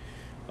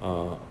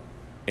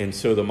 And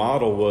so the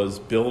model was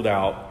build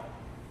out,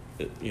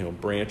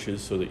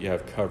 branches so that you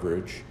have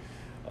coverage.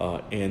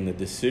 And the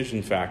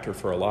decision factor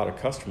for a lot of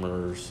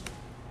customers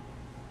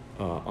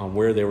on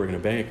where they were going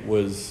to bank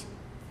was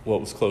what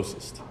was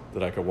closest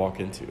that I could walk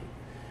into.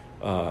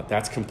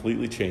 That's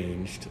completely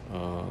changed.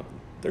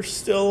 There's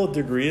still a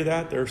degree of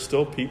that. There are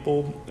still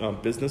people,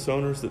 business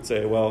owners that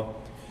say, well,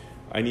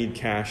 I need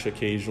cash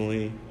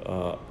occasionally,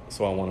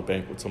 so I want to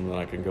bank with someone that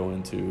I can go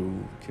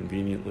into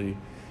conveniently.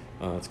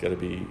 It's got to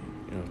be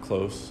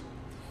close.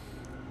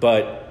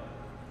 But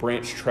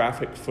branch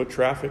traffic, foot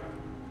traffic,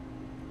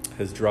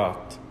 has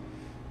dropped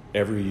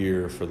every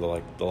year for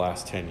the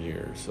last 10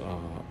 years.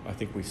 I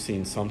think we've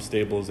seen some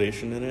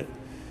stabilization in it,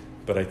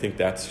 but I think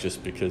that's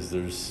just because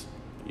you're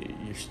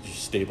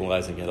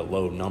stabilizing at a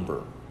low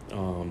number.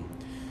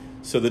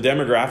 So the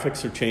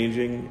demographics are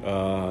changing.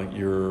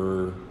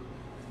 Your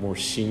more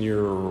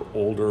senior or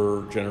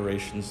older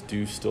generations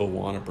do still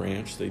want a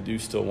branch. They do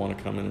still want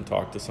to come in and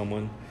talk to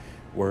someone,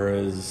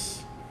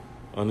 whereas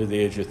under the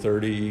age of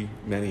 30,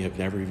 many have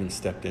never even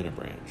stepped in a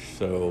branch.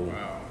 So,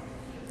 wow,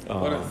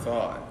 what a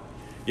thought!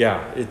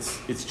 Yeah,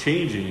 it's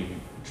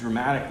changing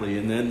dramatically,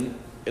 and then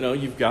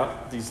you've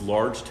got these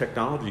large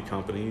technology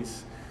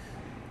companies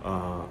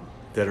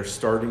that are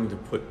starting to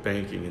put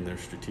banking in their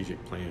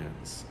strategic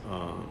plans,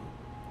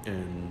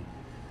 and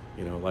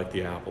like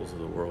the Apples of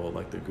the world,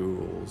 like the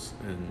Googles,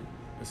 and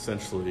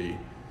essentially,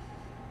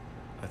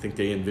 I think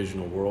they envision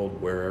a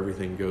world where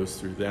everything goes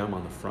through them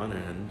on the front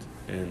end,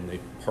 and they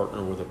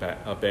partner with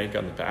a bank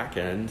on the back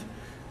end,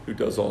 who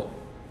does all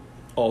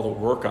the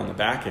work on the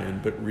back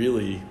end, but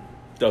really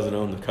doesn't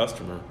own the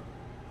customer.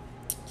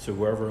 So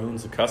whoever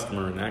owns the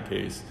customer in that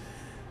case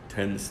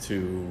tends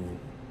to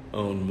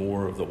own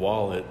more of the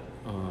wallet,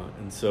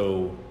 and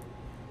so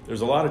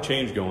there's a lot of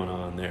change going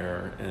on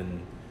there,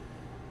 and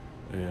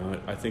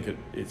I think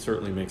it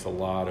certainly makes a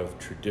lot of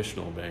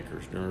traditional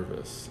bankers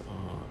nervous.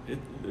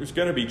 There's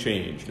going to be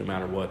change no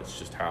matter what. It's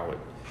just how it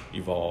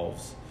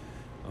evolves.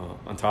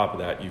 On top of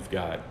that, you've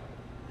got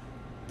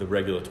the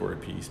regulatory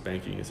piece.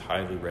 Banking is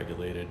highly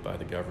regulated by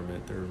the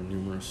government. There are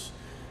numerous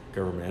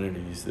government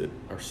entities that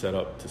are set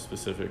up to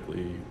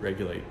specifically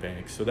regulate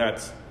banks. So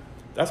that's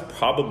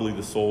probably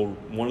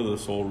one of the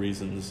sole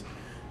reasons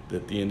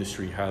that the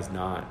industry has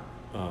not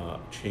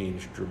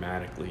changed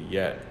dramatically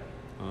yet.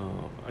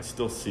 I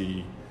still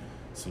see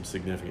some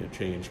significant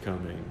change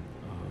coming.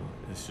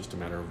 It's just a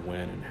matter of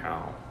when and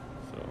how.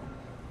 So,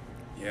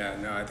 yeah,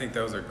 no, I think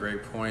those are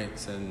great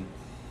points, and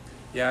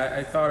yeah,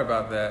 I thought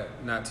about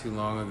that not too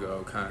long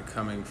ago, kind of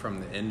coming from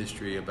the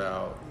industry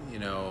about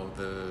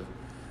the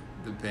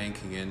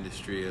banking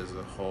industry as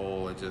a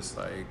whole, and just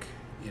like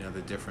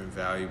the different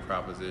value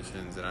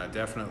propositions, and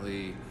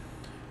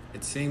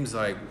it seems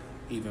like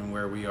even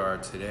where we are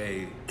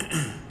today,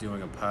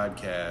 doing a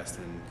podcast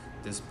and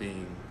this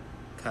being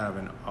kind of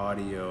an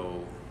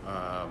audio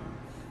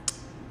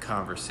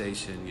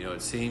conversation,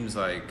 it seems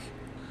like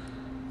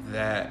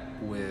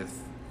that,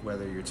 with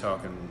whether you're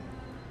talking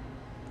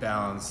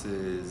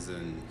balances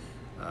and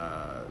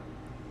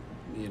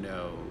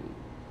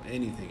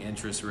anything,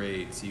 interest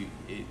rates,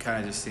 it kind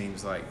of just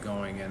seems like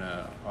going in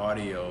a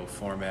audio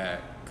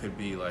format could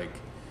be like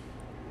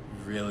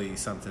really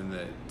something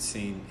that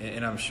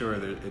and I'm sure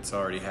that it's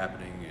already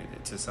happening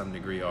to some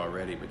degree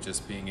already, but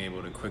just being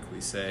able to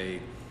quickly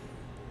say,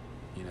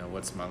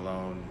 what's my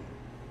loan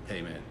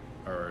payment,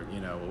 or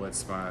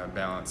what's my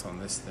balance on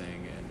this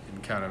thing,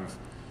 and kind of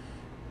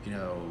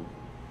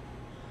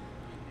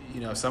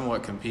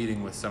somewhat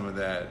competing with some of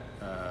that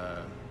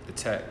the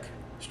tech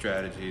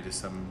strategy to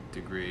some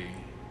degree.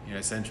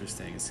 It's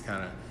interesting. It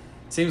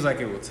seems like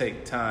it will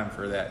take time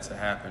for that to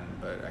happen,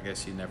 but I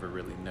guess you never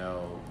really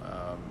know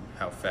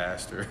how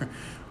fast or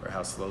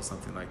how slow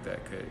something like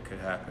that could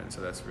happen.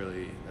 So that's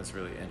really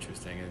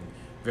interesting, and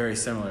very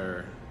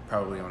similar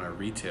probably on a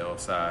retail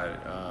side,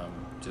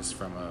 just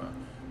from a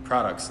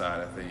product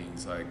side of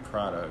things, like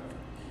product,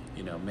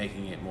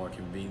 making it more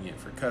convenient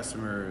for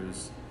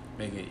customers,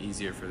 making it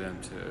easier for them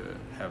to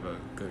have a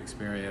good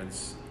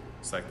experience.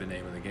 It's like the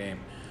name of the game.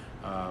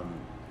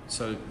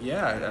 So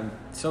yeah, I'm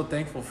so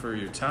thankful for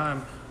your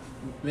time.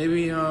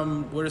 Maybe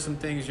what are some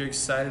things you're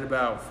excited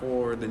about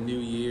for the new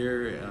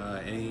year?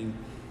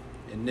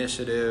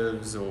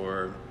 initiatives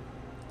or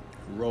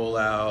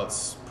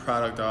rollouts,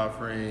 product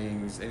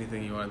offerings,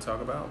 anything you want to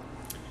talk about?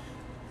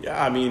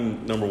 Yeah, I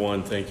mean, number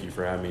one, thank you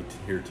for having me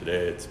here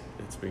today.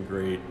 It's been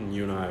great, and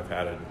you and I have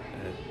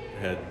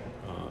had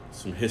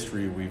some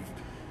history.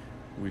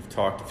 We've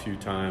talked a few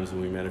times,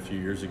 and we met a few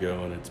years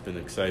ago, and it's been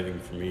exciting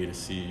for me to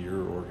see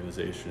your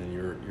organization and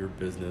your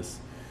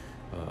business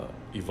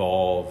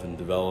evolve and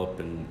develop.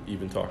 And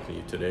even talking to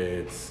you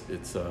today,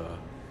 it's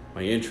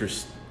my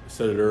interest. I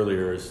said it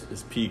earlier,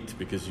 is piqued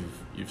because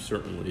you've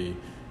certainly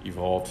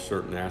evolved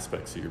certain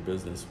aspects of your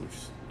business, which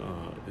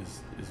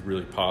is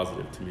really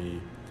positive to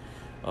me.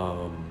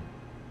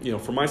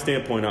 From my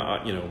standpoint,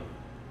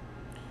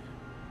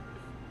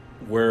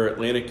 where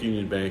Atlantic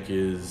Union Bank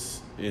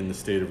is in the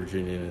state of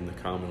Virginia and in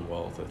the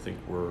Commonwealth, I think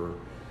we're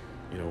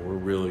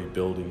really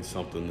building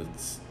something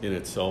that's in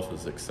itself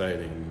is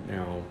exciting.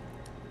 Now,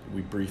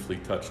 we briefly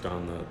touched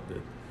on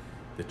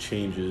the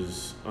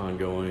changes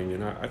ongoing,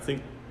 and I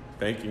think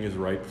banking is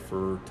ripe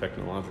for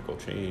technological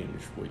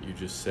change. What you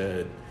just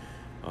said,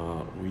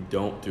 we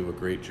don't do a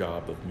great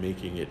job of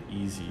making it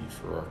easy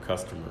for our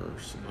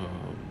customers.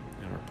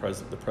 And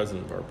the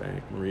president of our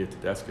bank, Maria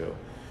Tedesco,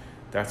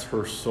 that's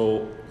her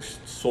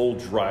sole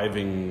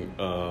driving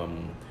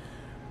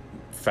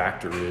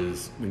factor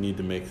is we need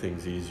to make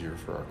things easier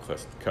for our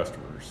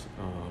customers.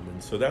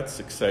 And so that's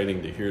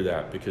exciting to hear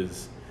that,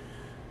 because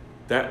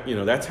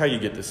that's how you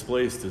get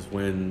displaced, is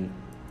when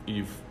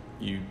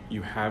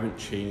you haven't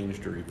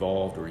changed or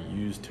evolved or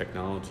used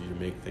technology to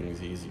make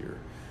things easier.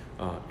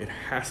 It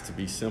has to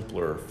be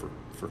simpler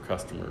for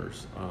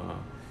customers,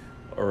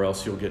 or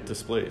else you'll get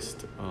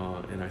displaced.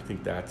 And I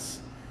think that's,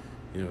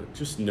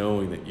 just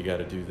knowing that you got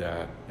to do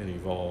that and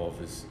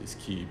evolve is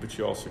key, but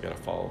you also got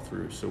to follow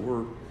through.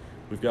 So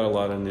we've got a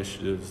lot of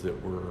initiatives that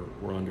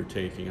we're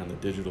undertaking on the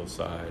digital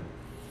side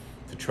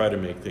to try to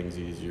make things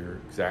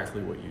easier,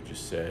 exactly what you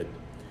just said.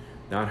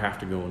 Not have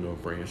to go into a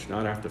branch,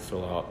 not have to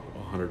fill out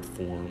 100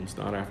 forms,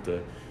 not have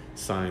to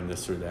sign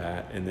this or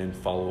that, and then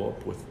follow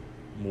up with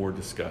more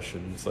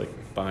discussions, like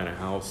buying a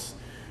house,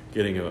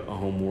 getting a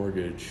home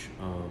mortgage.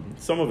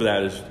 Some of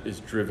that is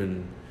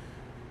driven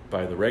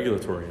by the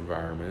regulatory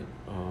environment,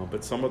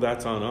 but some of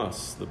that's on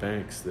us, the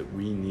banks, that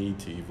we need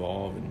to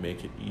evolve and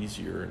make it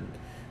easier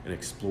and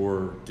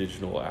explore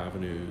digital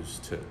avenues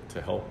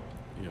to help,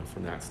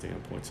 from that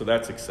standpoint. So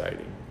that's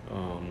exciting.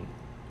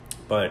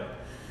 But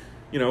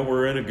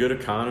we're in a good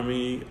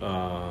economy.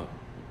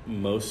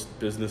 Most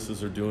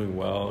businesses are doing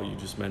well. You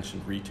just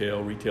mentioned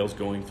retail. Retail's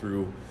going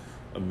through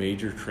a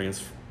major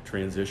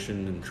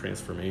transition and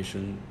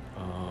transformation.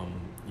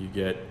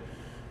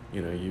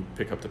 You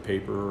pick up the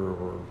paper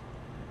or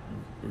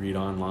read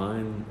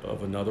online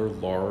of another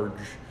large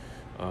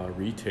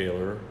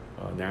retailer,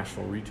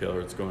 national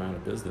retailer that's going out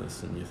of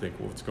business, and you think,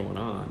 well, what's going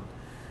on?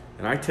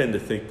 And I tend to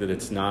think that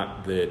it's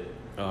not that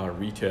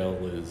retail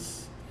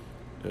is,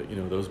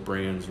 those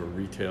brands or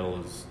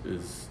retail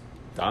is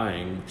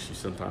dying, which you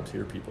sometimes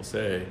hear people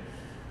say.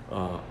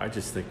 I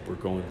just think we're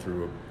going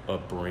through a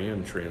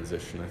brand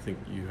transition. I think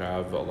you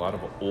have a lot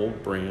of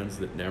old brands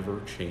that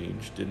never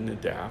changed, didn't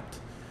adapt,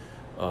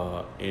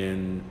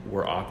 and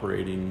we're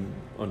operating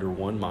under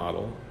one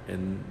model,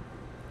 and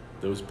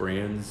those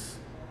brands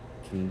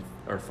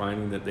are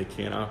finding that they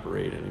can't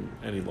operate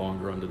any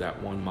longer under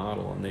that one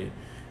model, and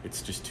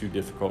it's just too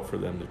difficult for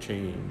them to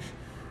change.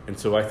 And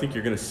so I think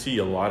you're going to see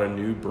a lot of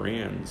new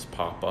brands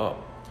pop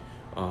up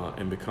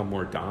and become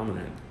more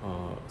dominant.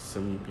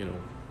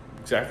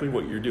 Exactly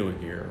what you're doing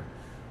here,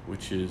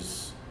 which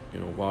is,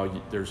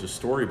 while there's a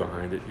story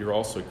behind it, you're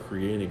also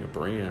creating a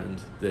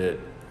brand that,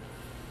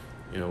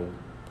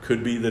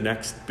 could be the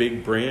next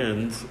big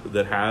brand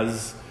that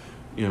has,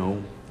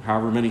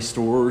 however many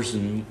stores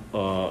and,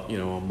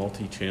 a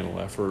multi-channel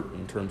effort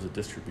in terms of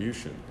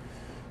distribution.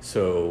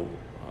 So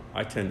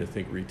I tend to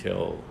think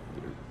retail,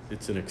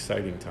 it's an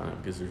exciting time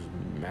because there's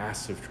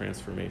massive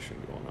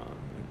transformation going on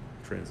and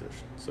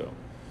transition. So.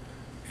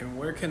 And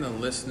where can the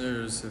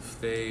listeners, if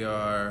they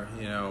are,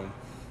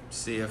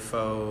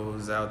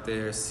 CFOs out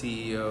there,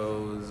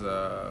 CEOs,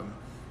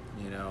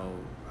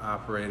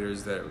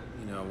 operators that,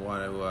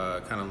 want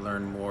to kind of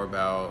learn more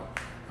about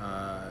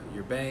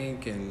your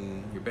bank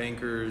and your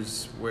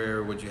bankers,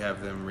 where would you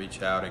have them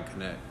reach out and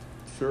connect?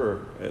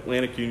 Sure.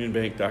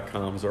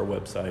 AtlanticUnionBank.com is our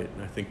website,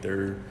 and I think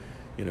they're,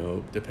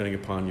 depending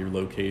upon your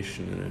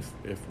location and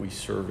if we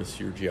service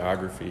your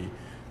geography,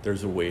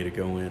 there's a way to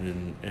go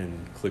in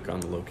and click on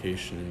the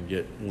location and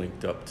get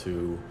linked up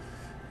to,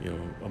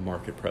 a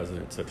market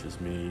president such as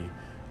me.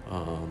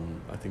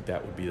 I think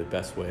that would be the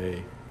best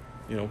way.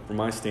 From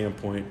my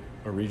standpoint,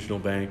 a regional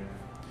bank,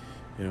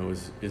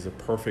 is a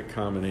perfect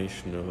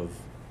combination of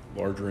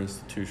larger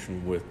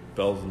institution with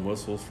bells and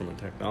whistles from a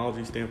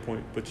technology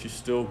standpoint, but you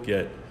still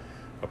get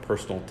a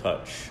personal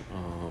touch.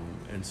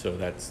 And so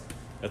that's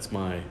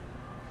my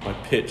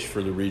pitch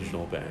for the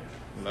regional bank.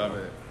 Love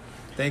it.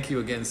 Thank you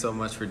again so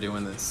much for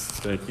doing this.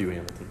 Thank you,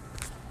 Hamilton.